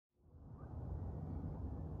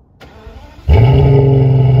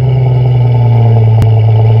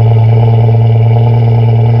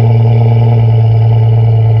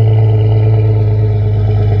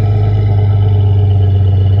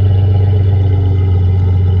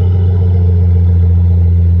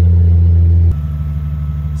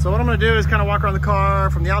do is kind of walk around the car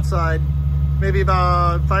from the outside, maybe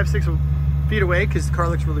about 5-6 feet away, because the car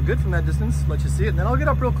looks really good from that distance, let you see it, and then I'll get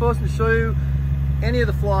up real close and show you any of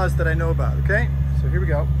the flaws that I know about, okay? So here we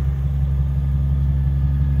go.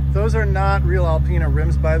 Those are not real Alpina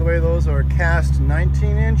rims, by the way. Those are cast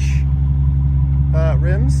 19-inch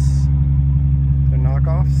rims. They're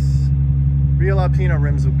knockoffs. Real Alpina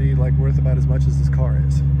rims would be like worth about as much as this car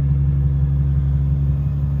is.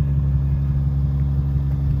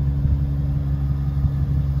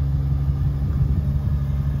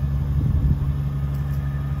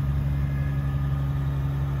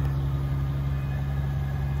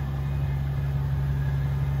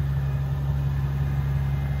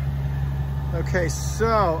 Okay,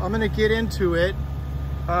 so I'm gonna get into it.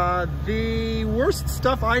 The worst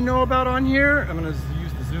stuff I know about on here, I'm gonna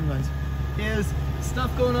use the zoom lens, is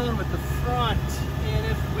stuff going on with the front. And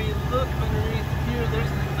if we look underneath here,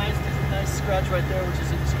 there's a nice scratch right there, which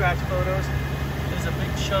is in the scratch photos. There's a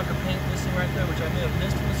big chunk of paint missing right there, which I may have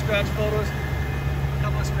missed in the scratch photos. A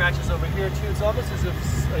couple of scratches over here too. It's almost as if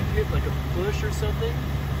I hit like a bush or something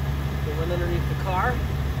that went underneath the car.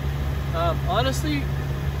 Honestly,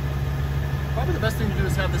 probably the best thing to do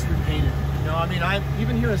is have this repainted. You know, I mean,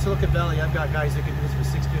 even here in Silicon Valley, I've got guys that can do this for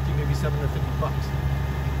 $650, maybe $750.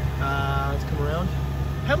 Let's come around.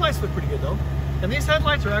 Headlights look pretty good though. And these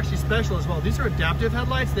headlights are actually special as well. These are adaptive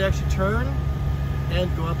headlights. They actually turn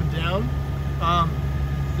and go up and down.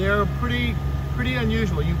 They're pretty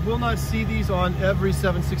unusual. You will not see these on every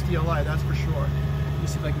 760 Li, that's for sure. Let me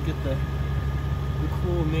see if I can get the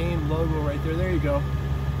cool name logo right there. There you go.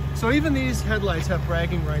 So even these headlights have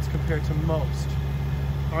bragging rights compared to most.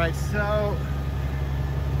 All right, so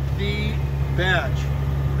the badge.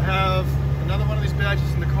 I have another one of these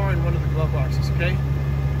badges in the car and one of the glove boxes, okay?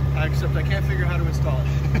 Except I can't figure out how to install it.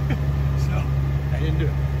 So I didn't do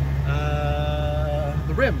it.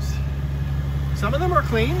 The rims. Some of them are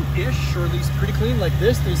clean-ish, or at least pretty clean like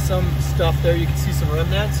this. There's some stuff there, you can see some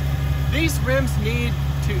remnants. These rims need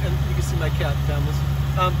to, and you can see my cat found this.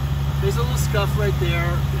 There's a little scuff right there.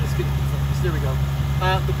 Let's get the focus. There we go.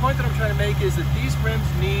 The point that I'm trying to make is that these rims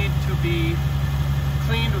need to be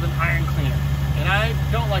cleaned with an iron cleaner. And I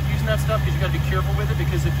don't like using that stuff because you got to be careful with it,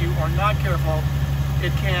 because if you are not careful, it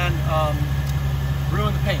can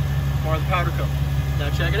ruin the paint or the powder coat. Now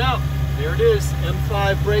check it out. There it is.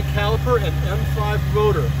 M5 brake caliper and M5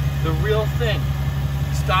 rotor. The real thing.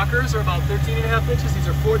 Stockers are about 13.5 inches. These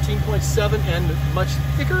are 14.7 and much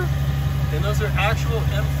thicker. And those are actual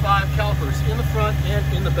M5 calipers in the front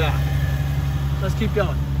and in the back. Let's keep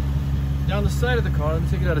going. Down the side of the car, let me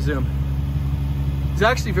take it out of zoom. It's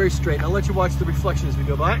actually very straight. And I'll let you watch the reflection as we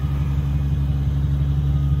go by,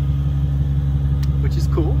 which is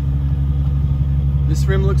cool. This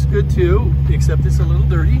rim looks good too, except it's a little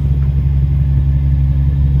dirty.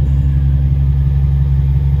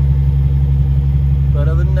 But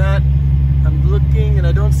other than that, I'm looking and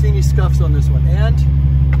I don't see any scuffs on this one. And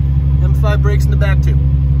M5 brakes in the back too.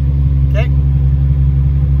 Okay?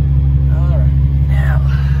 Alright, now,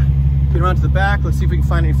 get around to the back. Let's see if we can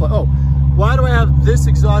find any flaws. Oh, why do I have this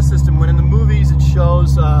exhaust system when in the movies it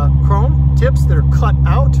shows chrome tips that are cut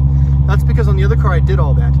out? That's because on the other car I did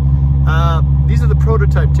all that. These are the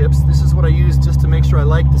prototype tips. This is what I used just to make sure I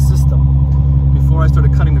liked the system before I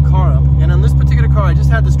started cutting the car up. And on this particular car, I just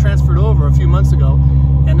had this transferred over a few months ago,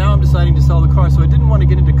 and now I'm deciding to sell the car, so I didn't want to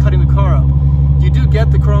get into cutting the car up. You do get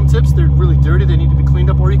the chrome tips. They're really dirty. They need to be cleaned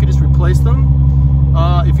up, or you could just replace them.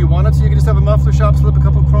 If you wanted to, you could just have a muffler shop slip a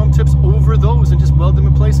couple of chrome tips over those and just weld them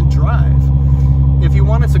in place and drive. If you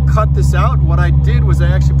wanted to cut this out, what I did was I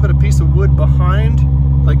actually put a piece of wood behind,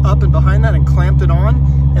 like up and behind that, and clamped it on,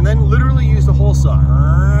 and then literally used a hole saw.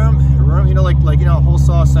 You know, like you know, a hole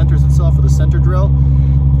saw centers itself with a center drill,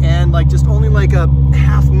 and like just only like a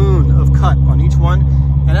half moon of cut on each one,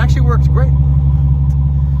 and it actually worked great.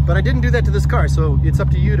 But I didn't do that to this car, so it's up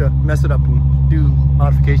to you to mess it up and do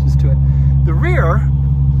modifications to it. The rear,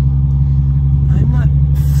 I'm not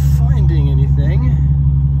finding anything.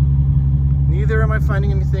 Neither am I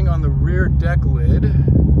finding anything on the rear deck lid.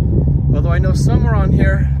 Although I know somewhere on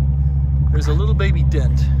here, there's a little baby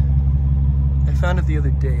dent. I found it the other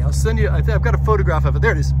day. I'll send you, I've got a photograph of it.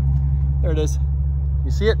 There it is. There it is.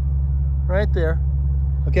 You see it? Right there.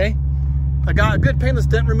 Okay? A good painless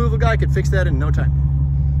dent removal guy could fix that in no time.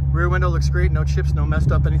 Rear window looks great. No chips, no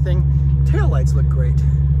messed up anything. Tail lights look great.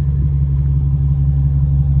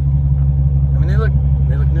 I mean, they look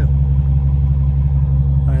new.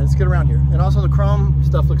 All right, let's get around here. And also the chrome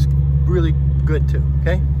stuff looks really good too,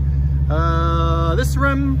 okay? This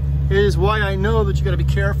rim is why I know that you got to be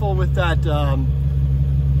careful with that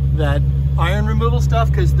that iron removal stuff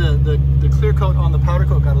because the clear coat on the powder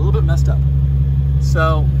coat got a little bit messed up.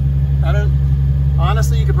 So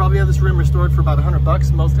honestly, you could probably have this rim restored for about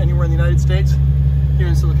 $100 most anywhere in the United States. Here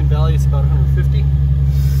in Silicon Valley, it's about 150.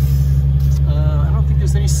 I don't think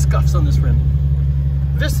there's any scuffs on this rim.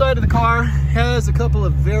 This side of the car has a couple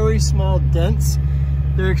of very small dents.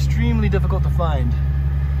 They're extremely difficult to find.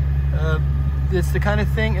 It's the kind of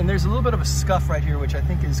thing, and there's a little bit of a scuff right here, which I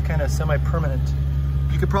think is kind of semi-permanent.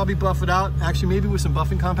 You could probably buff it out. Actually, maybe with some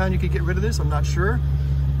buffing compound you could get rid of this, I'm not sure.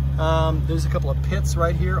 There's a couple of pits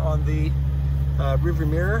right here on the rearview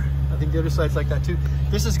mirror. I think the other side's like that too.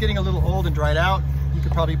 This is getting a little old and dried out. You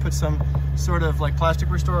could probably put some sort of like plastic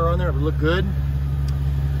restorer on there. It would look good.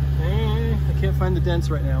 I can't find the dents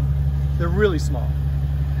right now. They're really small.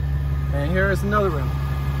 And here is another rim.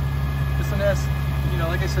 This one has, you know,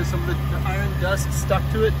 like I said, some of the iron dust stuck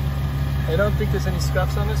to it. I don't think there's any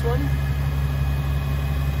scuffs on this one.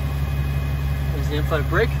 There's the M5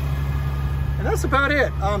 brake. And that's about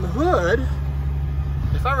it. On the hood,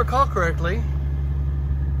 if I recall correctly,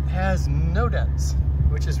 has no dents,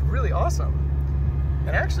 which is really awesome.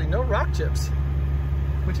 And actually no rock chips,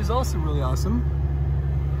 which is also really awesome.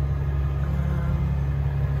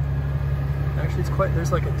 Actually, it's quite,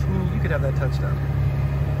 there's like a teeny, you could have that touched up.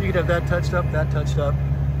 You could have that touched up,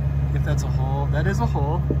 if that's a hole. That is a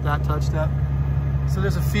hole, that touched up. So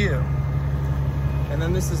there's a few. And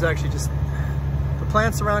then this is actually just, the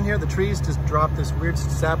plants around here, the trees just drop this weird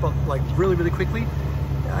sap up like really, really quickly.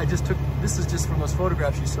 I just took, this is just from those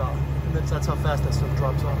photographs you saw. And that's how fast that stuff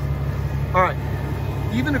drops off. All right,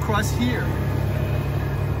 even across here,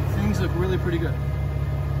 things look really pretty good.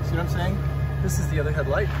 See what I'm saying? This is the other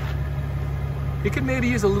headlight. It could maybe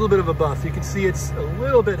use a little bit of a buff. You can see it's a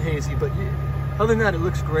little bit hazy, but other than that, it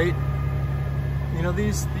looks great. You know,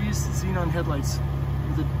 these Xenon headlights,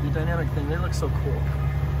 the dynamic thing, they look so cool.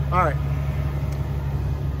 All right.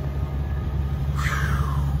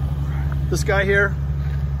 This guy here,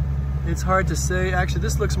 it's hard to say. Actually,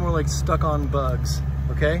 this looks more like stuck on bugs,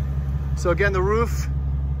 okay? So again, the roof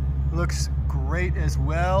looks great as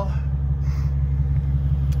well.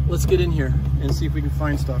 Let's get in here and see if we can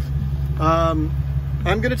find stuff. I'm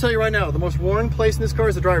gonna tell you right now, the most worn place in this car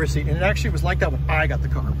is the driver's seat, and it actually was like that when I got the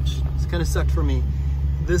car, which kind of sucked for me.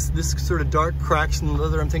 This sort of dark cracks in the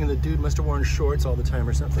leather, I'm thinking the dude must have worn shorts all the time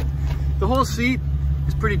or something. The whole seat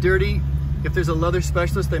is pretty dirty. If there's a leather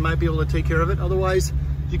specialist, they might be able to take care of it. Otherwise,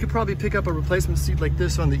 you could probably pick up a replacement seat like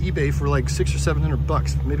this on the eBay for like $600 or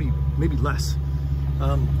 $700, maybe less.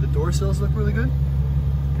 The door sills look really good,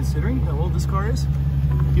 considering how old this car is.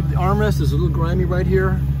 Even the armrest is a little grimy right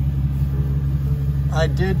here. I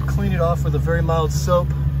did clean it off with a very mild soap.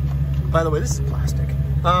 By the way, this is plastic.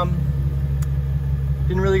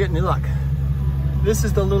 Didn't really get any luck. This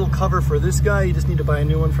is the little cover for this guy. You just need to buy a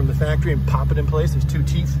new one from the factory and pop it in place. There's 2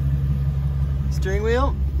 teeth. Steering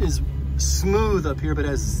wheel is smooth up here, but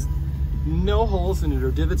has no holes in it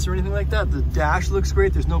or divots or anything like that. The dash looks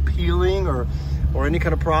great. There's no peeling or any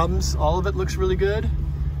kind of problems. All of it looks really good.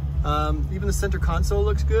 Even the center console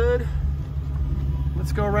looks good.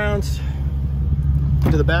 Let's go around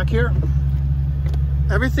to the back here.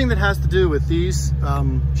 Everything that has to do with these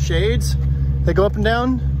shades that go up and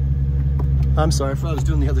down, I'm sorry, I thought I was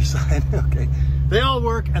doing the other side. Okay, they all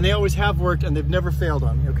work and they always have worked and they've never failed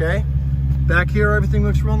on me, okay? Back here, everything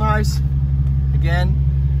looks real nice. Again,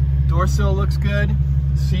 door sill looks good,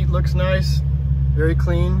 seat looks nice, very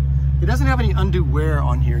clean. It doesn't have any undue wear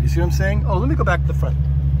on here. Do you see what I'm saying? Oh, let me go back to the front.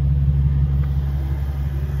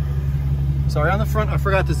 Sorry, on the front, I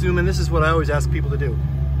forgot to zoom in. This is what I always ask people to do.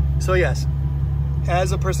 So yes,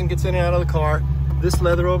 as a person gets in and out of the car, this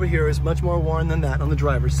leather over here is much more worn than that on the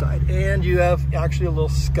driver's side. And you have actually a little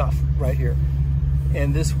scuff right here.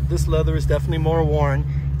 And this leather is definitely more worn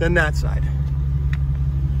than that side.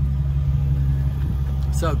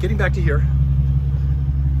 So getting back to here,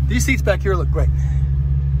 these seats back here look great.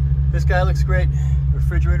 This guy looks great.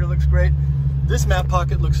 Refrigerator looks great. This map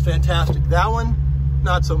pocket looks fantastic. That one,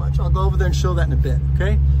 not so much. I'll go over there and show that in a bit,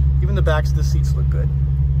 okay? Even the backs of the seats look good.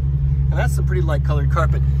 And that's some pretty light colored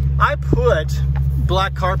carpet. I put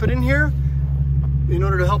black carpet in here in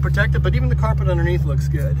order to help protect it, but even the carpet underneath looks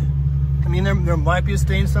good. I mean, there might be a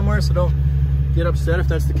stain somewhere, so don't get upset if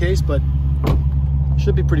that's the case, but it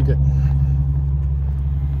should be pretty good.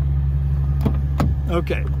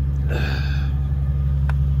 Okay.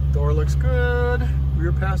 Door looks good.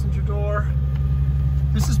 Rear passenger door.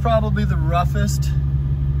 This is probably the roughest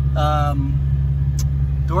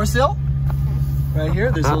door sill right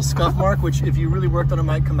here. There's a little scuff mark, which if you really worked on it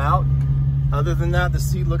might come out. Other than that, the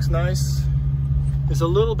seat looks nice. There's a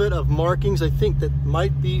little bit of markings, I think, that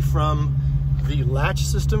might be from the latch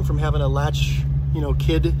system from having a latch, you know,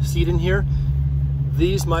 kid seat in here.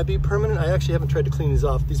 These might be permanent. I actually haven't tried to clean these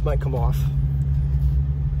off. These might come off.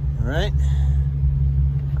 All right.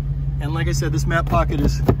 And like I said, this mat pocket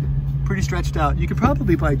is pretty stretched out. You could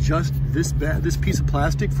probably buy just this piece of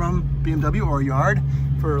plastic from BMW or a yard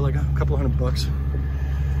for like a couple $100.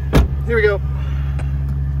 Here we go.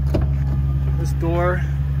 This door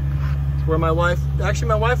is where my wife, actually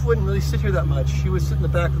my wife wouldn't really sit here that much. She would sit in the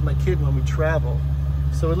back with my kid when we travel.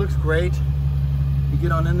 So it looks great. You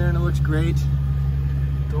get on in there and it looks great.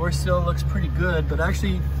 Door sill looks pretty good, but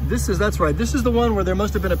actually that's right. This is the one where there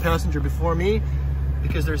must have been a passenger before me,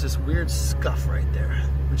 because there's this weird scuff right there,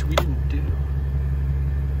 which we didn't do.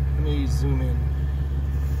 Let me zoom in.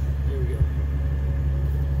 There we go.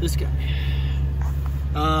 This guy.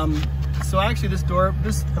 So actually this door,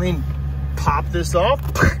 pop this off,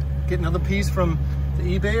 get another piece from the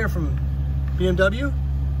eBay or from BMW,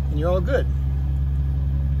 and you're all good.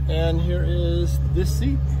 And here is this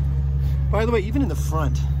seat. By the way, even in the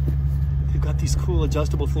front, they've got these cool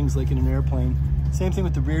adjustable things like in an airplane. Same thing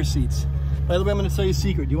with the rear seats. By the way, I'm going to tell you a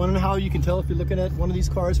secret. Do you want to know how you can tell if you're looking at one of these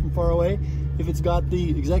cars from far away? If it's got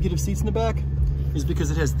the executive seats in the back, is because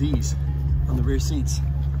it has these on the rear seats.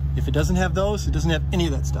 If it doesn't have those, it doesn't have any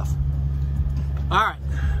of that stuff. All right.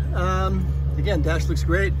 Again, dash looks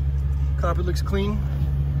great. Carpet looks clean.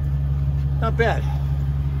 Not bad.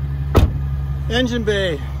 Engine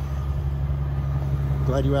bay.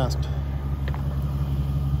 Glad you asked.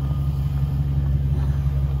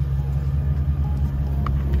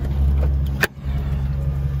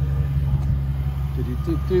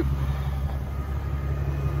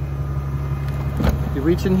 You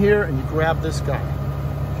reach in here and you grab this guy.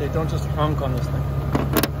 Okay, don't just honk on this thing.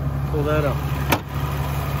 Pull that up.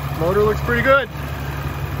 Motor looks pretty good.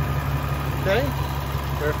 Okay,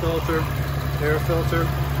 air filter, air filter.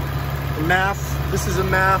 The MAF, this is a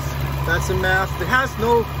MAF, that's a MAF. It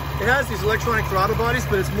has these electronic throttle bodies,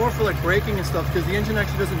 but it's more for like braking and stuff, because the engine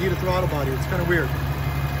actually doesn't need a throttle body. It's kind of weird.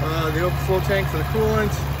 The overflow tank for the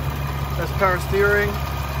coolant. That's power steering.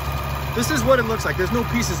 This is what it looks like. There's no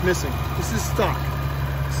pieces missing. This is stock.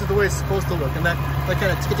 This is the way it's supposed to look. And that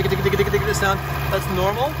kind of tick sound, that's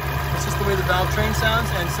normal. It's just the way the valve train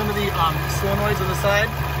sounds. And some of the solenoids on the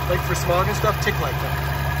side, like for smog and stuff, tick like that.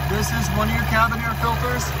 This is one of your cabin air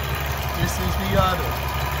filters. This is the other.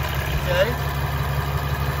 Okay?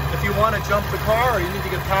 If you want to jump the car or you need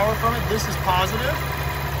to get power from it, this is positive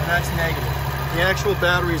and that's negative. The actual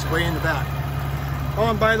battery is way in the back. Oh,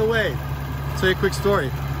 and by the way, I'll tell you a quick story.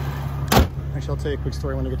 Actually, I'll tell you a quick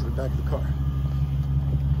story when I get to the back of the car.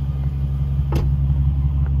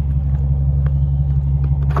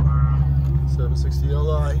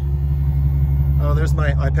 Li. Oh, there's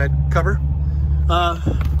my iPad cover.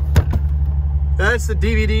 That's the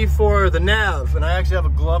DVD for the nav, and I actually have a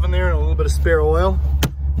glove in there and a little bit of spare oil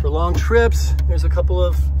for long trips. There's a couple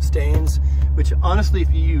of stains, which honestly,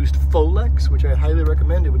 if you used Folex, which I highly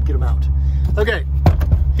recommend, it would get them out. Okay,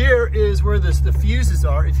 here is where the fuses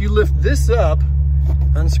are. If you lift this up,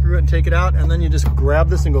 unscrew it and take it out, and then you just grab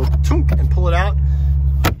this and go tunk and pull it out,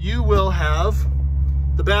 you will have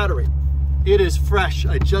the battery. It is fresh.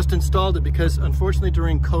 I just installed it because unfortunately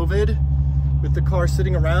during COVID, with the car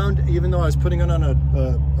sitting around, even though I was putting it on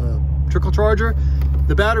a trickle charger,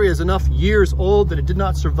 the battery is enough years old that it did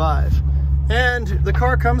not survive. And the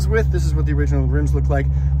car comes with, this is what the original rims look like,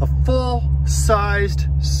 a full-sized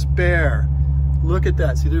spare. Look at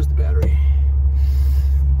that. See, there's the battery.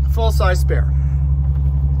 Full-size spare.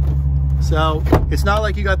 So it's not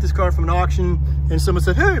like you got this car from an auction and someone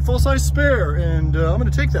said, hey, full-size spare, and I'm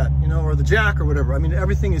gonna take that, you know, or the jack or whatever. I mean,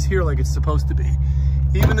 everything is here like it's supposed to be.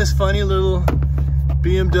 Even this funny little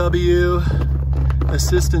BMW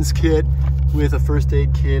assistance kit with a first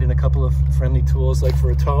aid kit and a couple of friendly tools, like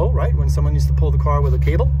for a tow, right? When someone needs to pull the car with a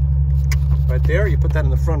cable, right there, you put that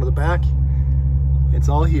in the front or the back. It's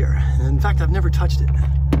all here. And in fact, I've never touched it.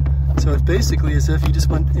 So it's basically as if you just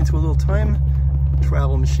went into a little time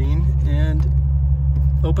travel machine and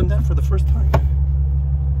opened that for the first time.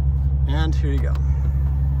 And here you go.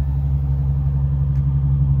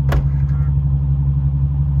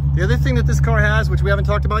 The other thing that this car has, which we haven't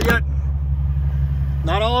talked about yet,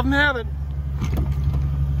 not all of them have it.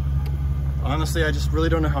 Honestly, I just really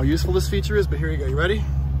don't know how useful this feature is, but here you go. You ready?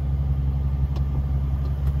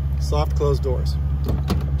 Soft closed doors.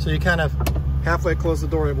 So you kind of halfway close the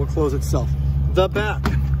door, it will close itself. The back,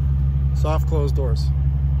 soft closed doors.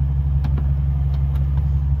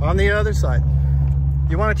 On the other side,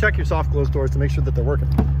 you want to check your soft closed doors to make sure that they're working.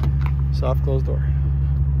 Soft closed door.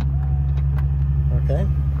 Okay.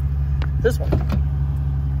 This one.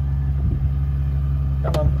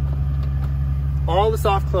 Come on. All the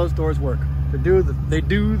soft closed doors work. They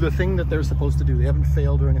do the thing that they're supposed to do. They haven't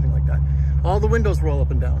failed or anything like that. All the windows roll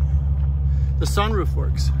up and down. The sunroof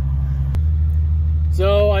works.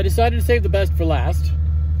 So I decided to save the best for last,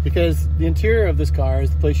 because the interior of this car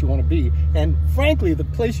is the place you want to be. And frankly, the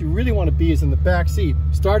place you really want to be is in the back seat,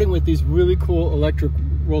 starting with these really cool electric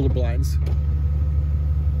roller blinds.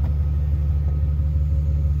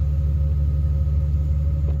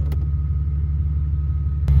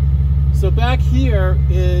 So back here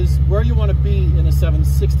is where you want to be in a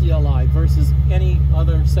 760 Li versus any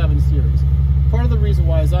other 7 Series. Part of the reason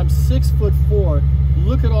why is I'm 6'4".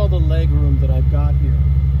 Look at all the leg room that I've got here.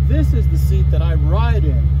 This is the seat that I ride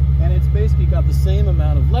in, and it's basically got the same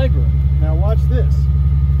amount of leg room. Now watch this.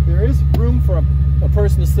 There is room for a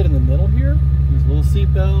person to sit in the middle here. There's a little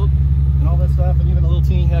seat belt and all that stuff, and even a little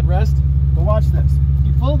teeny headrest. But watch this.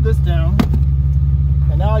 You fold this down,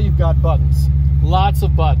 and now you've got buttons. Lots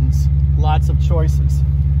of buttons. Lots of choices,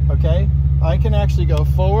 okay? I can actually go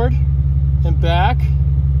forward and back.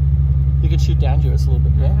 You can shoot down just a little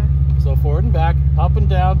bit, yeah? So forward and back, up and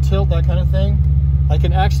down, tilt, that kind of thing. I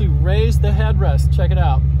can actually raise the headrest, check it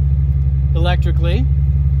out, electrically.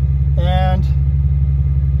 And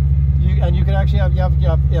you can actually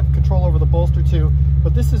have control over the bolster too.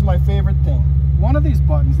 But this is my favorite thing. One of these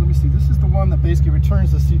buttons, let me see, this is the one that basically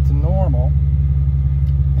returns the seat to normal.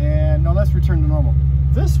 And no, let's return to normal.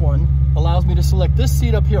 This one allows me to select this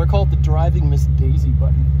seat up here. I call it the driving Miss Daisy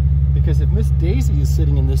button, because if Miss Daisy is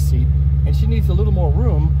sitting in this seat and she needs a little more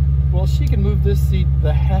room, well, she can move this seat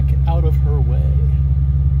the heck out of her way,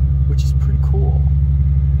 which is pretty cool.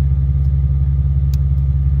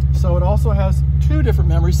 So it also has 2 different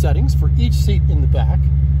memory settings for each seat in the back.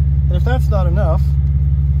 And if that's not enough,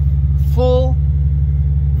 full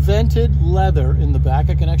vented leather in the back.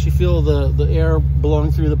 I can actually feel the air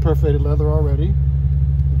blowing through the perforated leather already.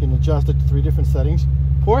 You can adjust it to 3 different settings.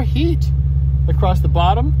 Or heat across the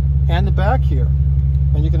bottom and the back here.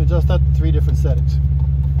 And you can adjust that to 3 different settings.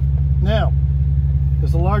 Now,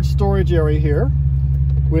 there's a large storage area here,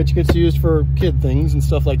 which gets used for kid things and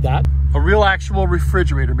stuff like that. A real actual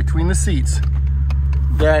refrigerator between the seats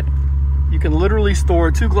that you can literally store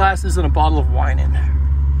 2 glasses and a bottle of wine in.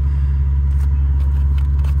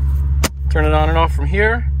 Turn it on and off from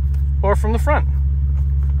here or from the front.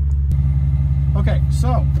 Okay,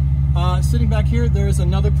 so sitting back here, there's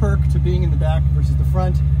another perk to being in the back versus the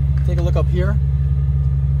front. Take a look up here.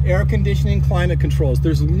 Air conditioning, climate controls.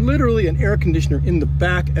 There's literally an air conditioner in the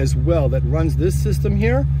back as well that runs this system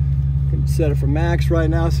here. You can set it for max right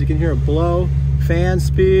now so you can hear it blow. Fan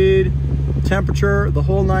speed, temperature, the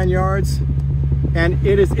whole 9 yards. And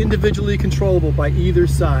it is individually controllable by either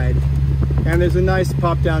side. And there's a nice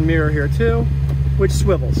pop-down mirror here too, which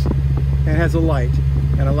swivels and has a light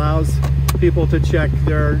and allows people to check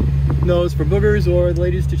their nose for boogers or the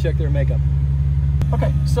ladies to check their makeup.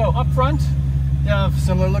 Okay, so up front, you have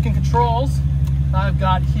similar looking controls. I've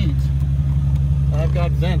got heat. I've got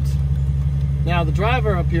vent. Now the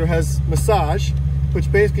driver up here has massage,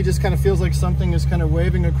 which basically just kind of feels like something is kind of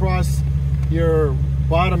waving across your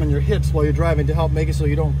bottom and your hips while you're driving to help make it so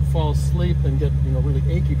you don't fall asleep and get, you know, really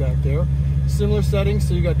achy back there. Similar settings,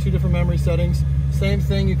 so you got 2 different memory settings. Same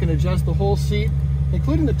thing, you can adjust the whole seat,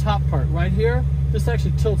 including the top part right here. This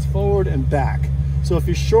actually tilts forward and back. So if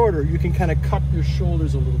you're shorter, you can kind of cut your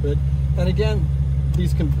shoulders a little bit. And again,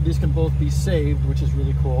 these can both be saved, which is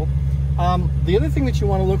really cool. The other thing that you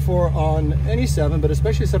want to look for on any 7, but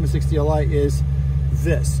especially 760 Li, is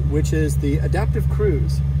this, which is the adaptive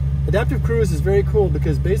cruise. Adaptive cruise is very cool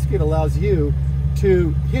because basically it allows you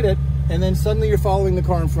to hit it and then suddenly you're following the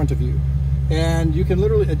car in front of you. And you can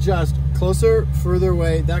literally adjust closer, further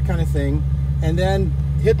away, that kind of thing, and then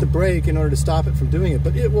hit the brake in order to stop it from doing it,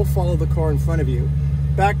 but it will follow the car in front of you.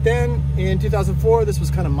 Back then, in 2004, this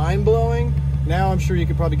was kind of mind-blowing. Now I'm sure you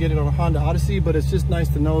could probably get it on a Honda Odyssey, but it's just nice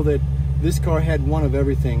to know that this car had one of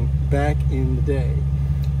everything back in the day.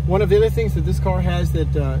 One of the other things that this car has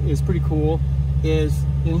that is pretty cool is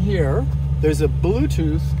in here, there's a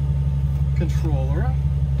Bluetooth controller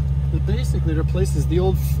that basically replaces the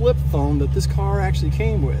old flip phone that this car actually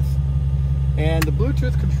came with. And the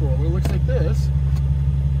Bluetooth controller looks like this.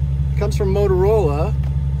 It comes from Motorola,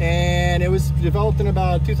 and it was developed in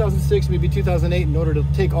about 2006, maybe 2008, in order to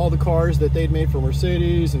take all the cars that they'd made for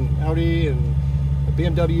Mercedes and Audi and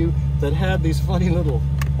BMW that had these funny little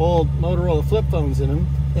old Motorola flip phones in them,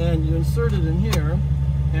 and you insert it in here,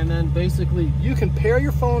 and then basically you can pair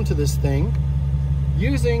your phone to this thing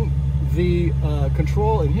using the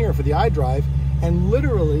control in here for the iDrive, and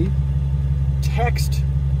literally text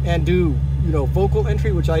and do, you know, vocal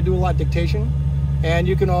entry, which I do a lot, dictation, and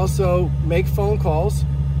you can also make phone calls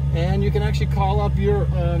and you can actually call up your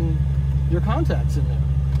contacts in there.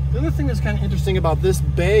 The other thing that's kind of interesting about this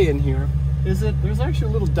bay in here is that there's actually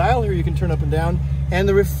a little dial here you can turn up and down, and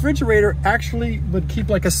the refrigerator actually would keep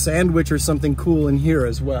like a sandwich or something cool in here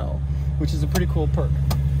as well, which is a pretty cool perk.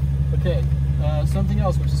 Okay, something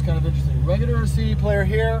else which is kind of interesting. Regular CD player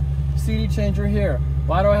here, CD changer here.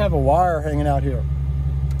 Why do I have a wire hanging out here?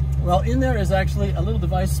 Well, in there is actually a little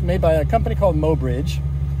device made by a company called Mobridge,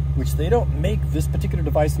 which they don't make this particular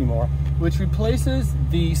device anymore, which replaces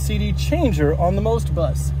the CD changer on the most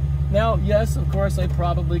bus. Now, yes, of course, I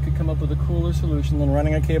probably could come up with a cooler solution than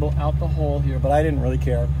running a cable out the hole here, but I didn't really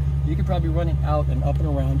care. You could probably run it out and up and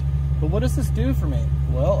around. But what does this do for me?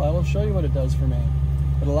 Well, I will show you what it does for me.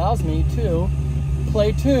 It allows me to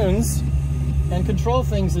play tunes and control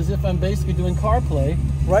things as if I'm basically doing CarPlay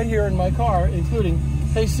right here in my car, including,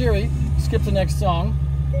 hey Siri, skip the next song.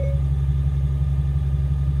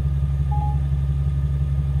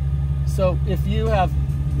 So if you have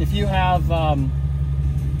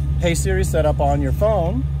Hey Siri set up on your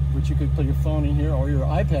phone, which you could put your phone in here or your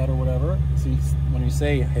iPad or whatever. See, when you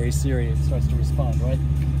say Hey Siri, it starts to respond, right?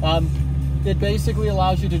 It basically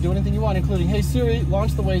allows you to do anything you want, including, hey Siri,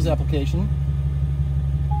 launch the Waze application.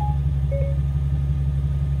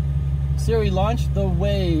 Siri, launch the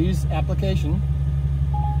Waze application.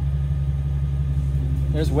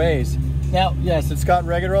 There's Waze. Now, yes, it's got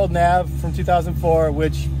regular old nav from 2004,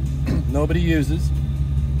 which nobody uses.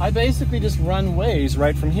 I basically just run Waze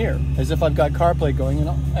right from here, as if I've got CarPlay going, and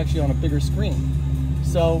actually on a bigger screen.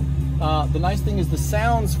 So the nice thing is the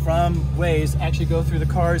sounds from Waze actually go through the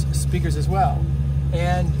car's speakers as well.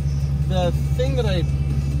 And the thing that I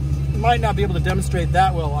might not be able to demonstrate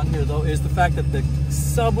that well on here, though, is the fact that the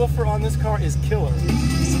subwoofer on this car is killer.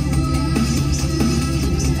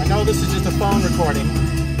 I know this is just a phone recording,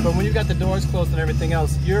 but when you've got the doors closed and everything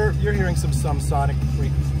else, you're hearing some sonic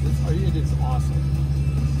frequencies. It is awesome.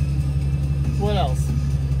 What else?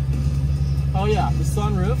 Oh yeah, the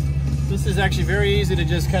sunroof. This is actually very easy to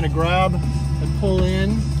just kind of grab and pull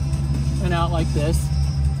in and out like this.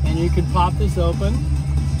 And you can pop this open,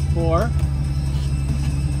 or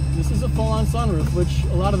this is a full-on sunroof, which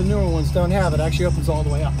a lot of the newer ones don't have. It actually opens all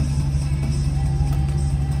the way up.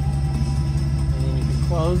 And then you can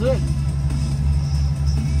close it.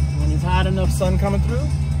 When you've had enough sun coming through,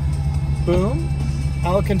 boom.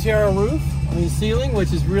 Alcantara roof on the ceiling,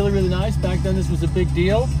 which is really, really nice. Back then this was a big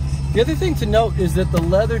deal. The other thing to note is that the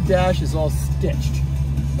leather dash is all stitched,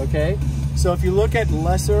 okay? So if you look at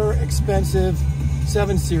lesser expensive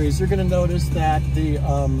 7 Series, you're gonna notice that the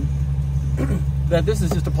that this is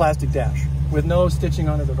just a plastic dash with no stitching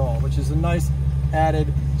on it at all, which is a nice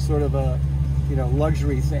added sort of a, you know,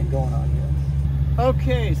 luxury thing going on here.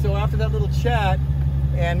 Okay, so after that little chat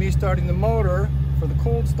and me starting the motor for the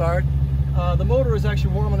cold start, the motor is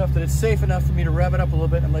actually warm enough that it's safe enough for me to rev it up a little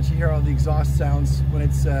bit and let you hear all the exhaust sounds when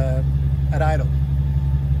it's at idle.